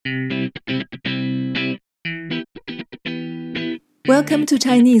Welcome to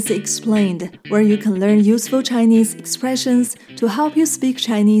Chinese Explained, where you can learn useful Chinese expressions to help you speak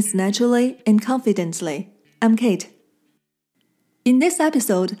Chinese naturally and confidently. I'm Kate. In this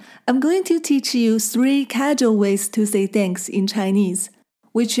episode, I'm going to teach you 3 casual ways to say thanks in Chinese,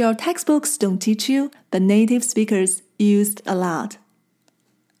 which your textbooks don't teach you, but native speakers used a lot.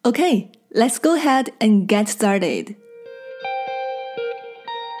 Okay, let's go ahead and get started.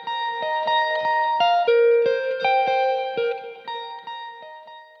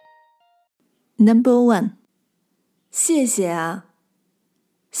 Number 1. 谢谢啊，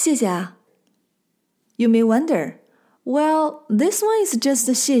谢谢啊。You may wonder, well, this one is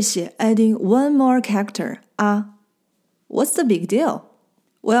just 谢谢 adding one more character, 啊. What's the big deal?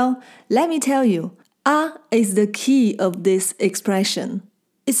 Well, let me tell you, 啊 is the key of this expression.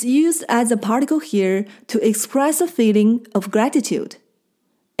 It's used as a particle here to express a feeling of gratitude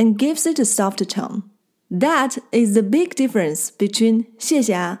and gives it a soft tone. That is the big difference between 谢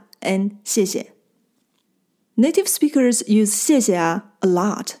谢啊 and 谢谢. Native speakers use 谢谢啊 a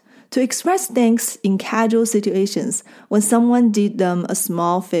lot to express thanks in casual situations when someone did them a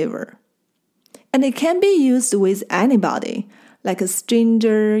small favor. And it can be used with anybody, like a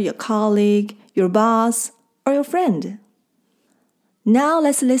stranger, your colleague, your boss, or your friend. Now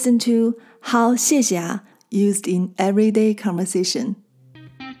let's listen to how 谢谢啊 used in everyday conversation.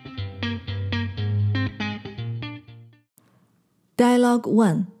 Dialogue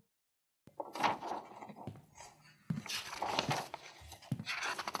 1.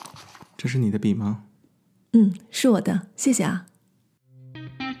 这是你的笔吗？是我的，谢谢啊。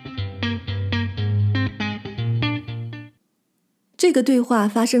这个对话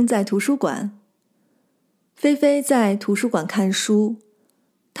发生在图书馆。菲菲在图书馆看书，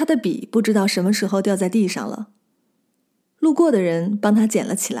她的笔不知道什么时候掉在地上了。路过的人帮她捡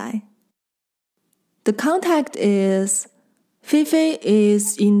了起来。The context is, Feifei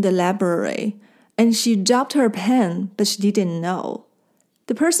is in the library, and she dropped her pen, but she didn't know.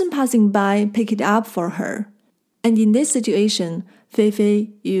 The person passing by picked it up for her. And in this situation,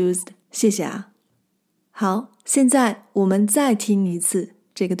 Feifei used 谢谢啊。好，现在我们再听一次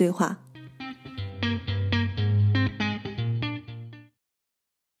这个对话。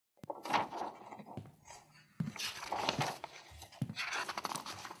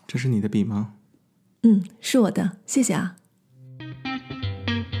这是你的笔吗？是我的，谢谢啊。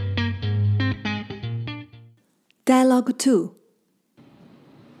Dialogue 2.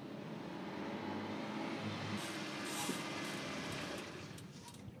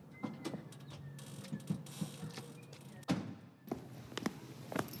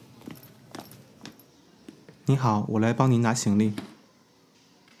 你好，我来帮您拿行李。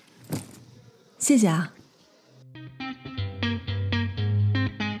谢谢啊。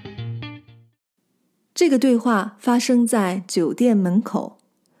这个对话发生在酒店门口。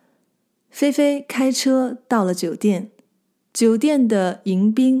菲菲开车到了酒店，酒店的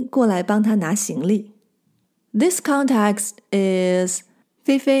迎宾过来帮她拿行李。This context is,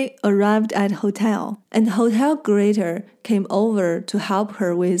 Feifei arrived at hotel, and the hotel greeter came over to help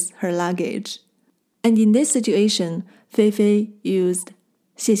her with her luggage. And in this situation, Feifei used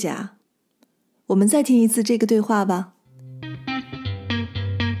谢谢啊。我们再听一次这个对话吧。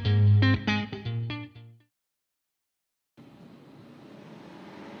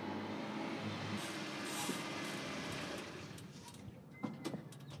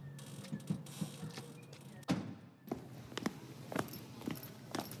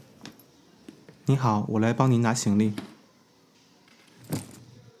你好，我来帮您拿行李。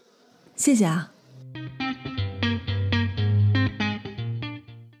谢谢啊。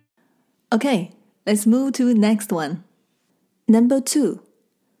Okay, let's move to the next one. Number 2.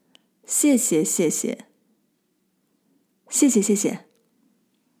 谢谢谢谢。谢谢谢谢。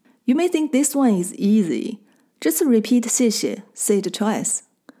You may think this one is easy. Just repeat 谢谢, say it twice.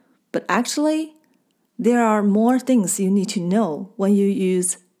 But actually, there are more things you need to know when you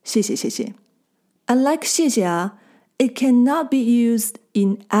use 谢谢谢谢。Unlike 谢谢啊, it cannot be used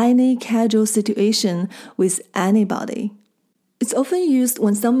in any casual situation with anybody. It's often used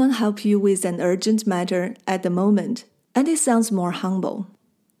when someone helps you with an urgent matter at the moment, and it sounds more humble.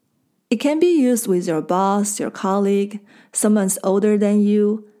 It can be used with your boss, your colleague, someone older than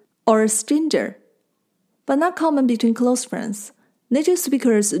you, or a stranger, but not common between close friends. Native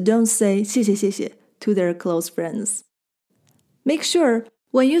speakers don't say 谢谢谢谢 to their close friends. Make sure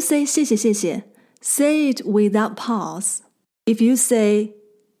when you say 谢谢谢谢, say it without pause. If you say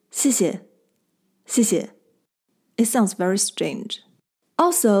谢谢谢谢, it sounds very strange.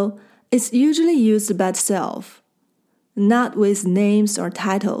 Also, it's usually used by itself, not with names or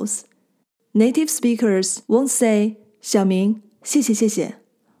titles. Native speakers won't say 小明谢谢谢谢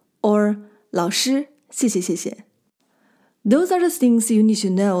or 老师谢谢谢谢 Those are the things you need to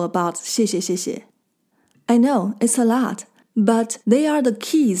know about 谢谢谢谢 I know it's a lot, but they are the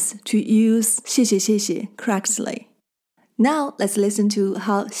keys to use 谢谢谢谢 correctly. Now let's listen to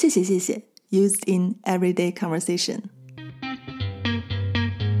how 谢谢谢谢 used in everyday conversation.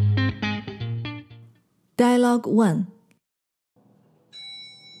 Dialogue 1.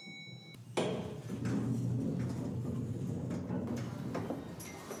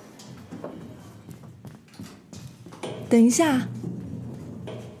 等一下，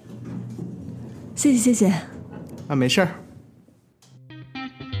谢谢谢谢。啊，没事儿。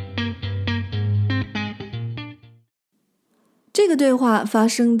这个对话发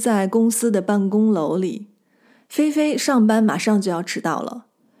生在公司的办公楼里。菲菲上班马上就要迟到了，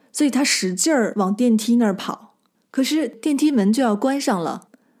所以她使劲儿往电梯那儿跑，可是电梯门就要关上了。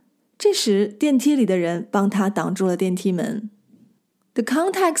这时电梯里的人帮她挡住了电梯门。The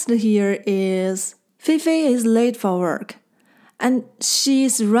context here is Fei Fei is late for work, and she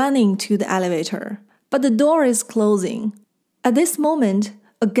is running to the elevator, but the door is closing. At this moment,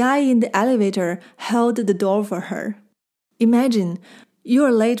 a guy in the elevator held the door for her. Imagine you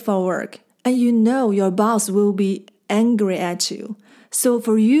are late for work, and you know your boss will be angry at you. So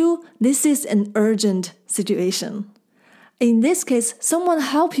for you, this is an urgent situation. In this case, someone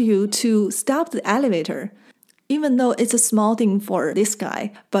help you to stop the elevator.Even though it's a small thing for this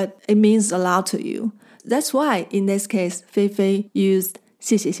guy, but it means a lot to you. That's why, in this case, 菲菲 used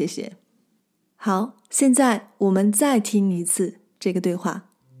谢谢谢谢。好，现在我们再听一次这个对话。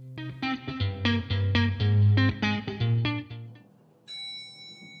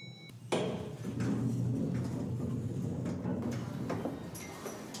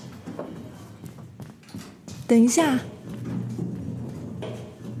等一下，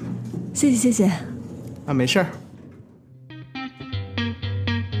谢谢谢谢。啊，没事儿。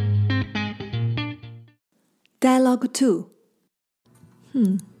Dialogue 2.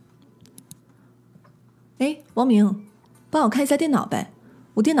 王明，帮我看一下电脑呗，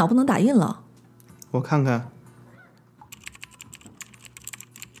我电脑不能打印了。我看看。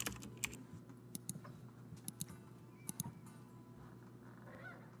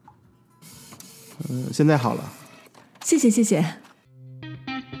现在好了。谢谢谢谢。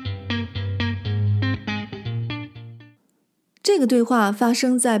这个对话发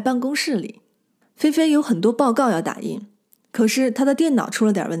生在办公室里，菲菲有很多报告要打印，可是她的电脑出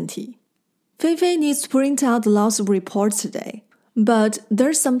了点问题。菲菲 needs to print out lots of reports today, but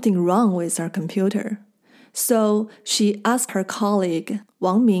there's something wrong with her computer. So she asked her colleague,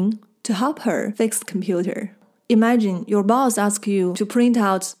 Wang Ming, to help her fix the computer. Imagine your boss asks you to print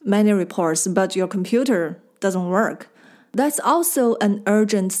out many reports, but your computer doesn't work. That's also an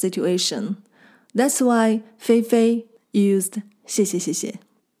urgent situation. That's why 菲菲 used 谢谢谢谢。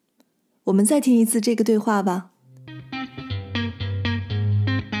我们再听一次这个对话吧。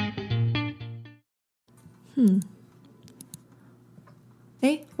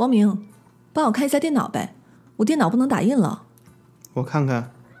王明，帮我看一下电脑呗，我电脑不能打印了。我看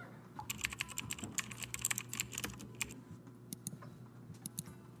看。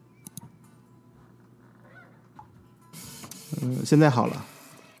现在好了。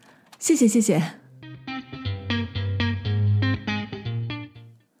谢谢谢谢。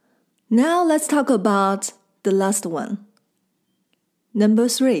Now let's talk about the last one. Number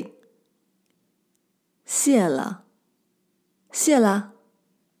 3. 谢了，谢了。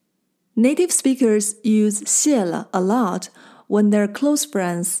Native speakers use 谢了 a lot when their close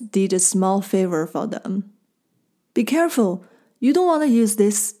friends did a small favor for them. Be careful, you don't want to use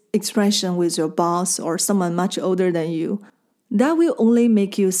this expression with your boss or someone much older than you. That will only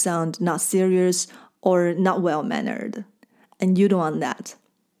make you sound not serious or not well-mannered. And you don't want that.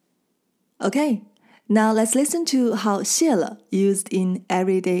 Okay, now let's listen to how 谢了 used in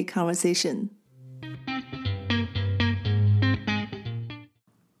everyday conversation.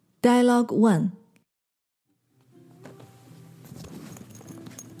 Dialogue 1.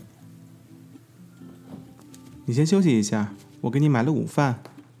 你先休息一下，我给你买了午饭，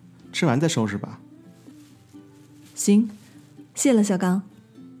吃完再收拾吧。行，谢了小刚。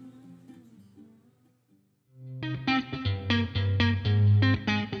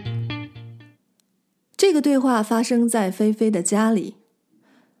这个对话发生在菲菲的家里。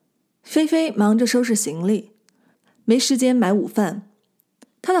菲菲忙着收拾行李，没时间买午饭。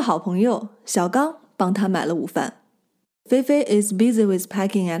她的好朋友小刚帮她买了午饭。菲菲 is busy with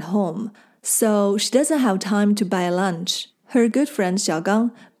packing at home, so she doesn't have time to buy lunch. Her good friend 小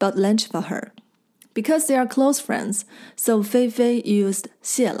刚 bought lunch for her. Because they are close friends, so 菲菲 used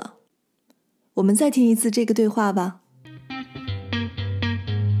谢了。我们再听一次这个对话吧。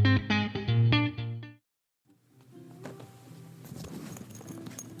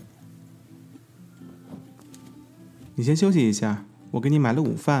你先休息一下，我给你买了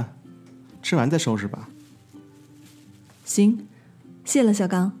午饭，吃完再收拾吧。行，谢了小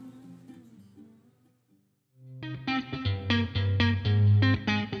刚。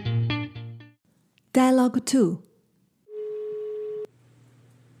Dialogue 2。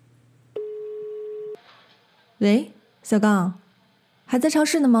喂，小刚，还在超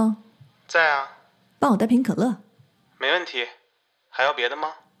市呢吗？在啊。帮我带瓶可乐。没问题。还要别的吗？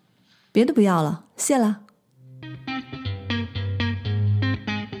别的不要了，谢了。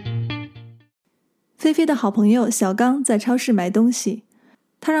菲菲的好朋友小刚在超市买东西，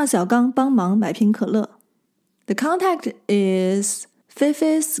他让小刚帮忙买瓶可乐。The contact is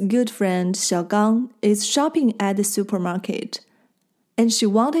Feifei's good friend Xiaogang is shopping at the supermarket, and she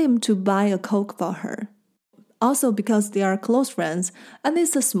wanted him to buy a Coke for her. Also because they are close friends, and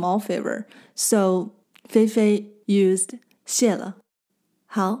it's a small favor, so Feifei used 谢了。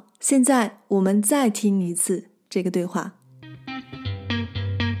好，现在我们再听一次这个对话。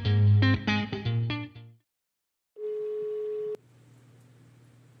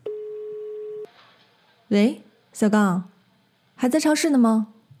喂，小刚，还在超市呢吗？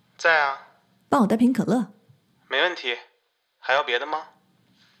在啊。帮我带瓶可乐。没问题。还要别的吗？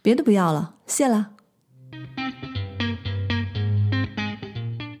别的不要了，谢了。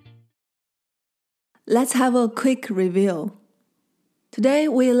Let's have a quick review. Today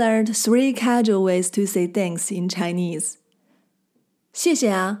we learned 3 casual ways to say thanks in Chinese. 谢谢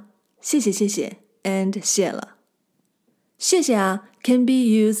啊，谢谢谢谢 and 谢了。谢谢啊 can be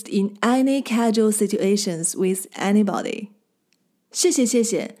used in any casual situations with anybody. 谢谢谢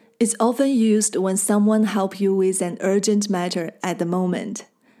谢 is often used when someone helps you with an urgent matter at the moment,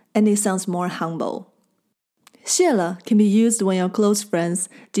 and it sounds more humble. 谢了 can be used when your close friends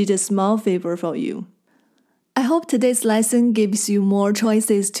did a small favor for you. I hope today's lesson gives you more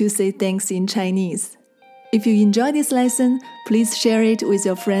choices to say thanks in Chinese. If you enjoyed this lesson, please share it with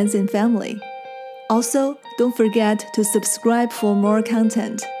your friends and family. Also, don't forget to subscribe for more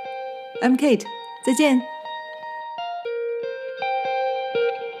content. I'm Kate. 再见。